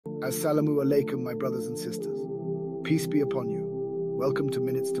Assalamu alaikum, my brothers and sisters. Peace be upon you. Welcome to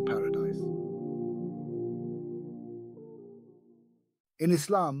Minutes to Paradise. In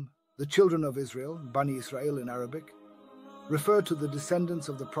Islam, the children of Israel, Bani Israil in Arabic, refer to the descendants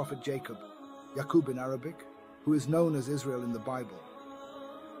of the Prophet Jacob, Yaqub in Arabic, who is known as Israel in the Bible.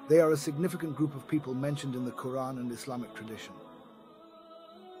 They are a significant group of people mentioned in the Quran and Islamic tradition.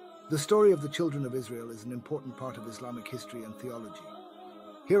 The story of the children of Israel is an important part of Islamic history and theology.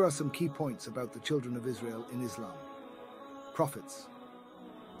 Here are some key points about the children of Israel in Islam. Prophets.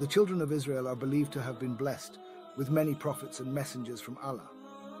 The children of Israel are believed to have been blessed with many prophets and messengers from Allah,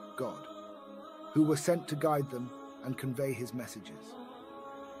 God, who were sent to guide them and convey his messages.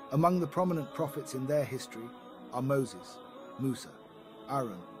 Among the prominent prophets in their history are Moses, Musa,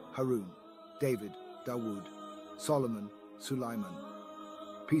 Aaron, Harun, David, Dawood, Solomon, Sulaiman,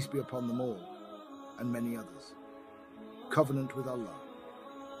 peace be upon them all, and many others. Covenant with Allah.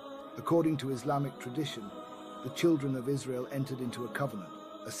 According to Islamic tradition, the children of Israel entered into a covenant,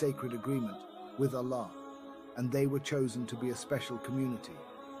 a sacred agreement, with Allah, and they were chosen to be a special community.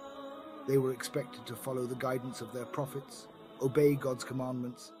 They were expected to follow the guidance of their prophets, obey God's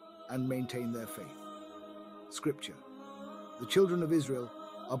commandments, and maintain their faith. Scripture. The children of Israel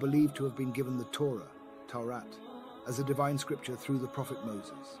are believed to have been given the Torah, as a divine scripture through the prophet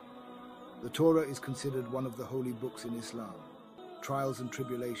Moses. The Torah is considered one of the holy books in Islam. Trials and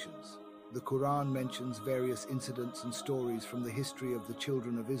tribulations. The Quran mentions various incidents and stories from the history of the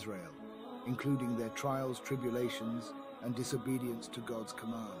children of Israel, including their trials, tribulations, and disobedience to God's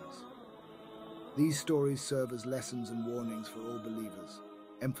commands. These stories serve as lessons and warnings for all believers,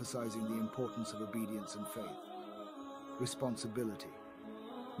 emphasizing the importance of obedience and faith. Responsibility.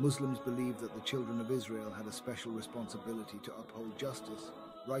 Muslims believe that the children of Israel had a special responsibility to uphold justice,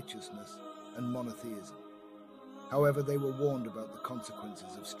 righteousness, and monotheism. However, they were warned about the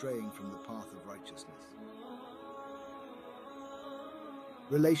consequences of straying from the path of righteousness.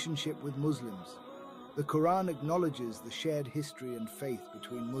 Relationship with Muslims. The Quran acknowledges the shared history and faith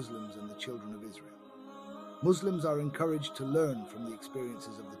between Muslims and the children of Israel. Muslims are encouraged to learn from the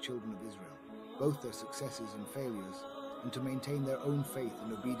experiences of the children of Israel, both their successes and failures, and to maintain their own faith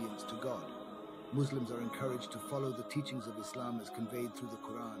and obedience to God. Muslims are encouraged to follow the teachings of Islam as conveyed through the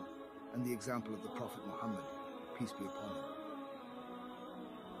Quran and the example of the Prophet Muhammad, peace be upon him.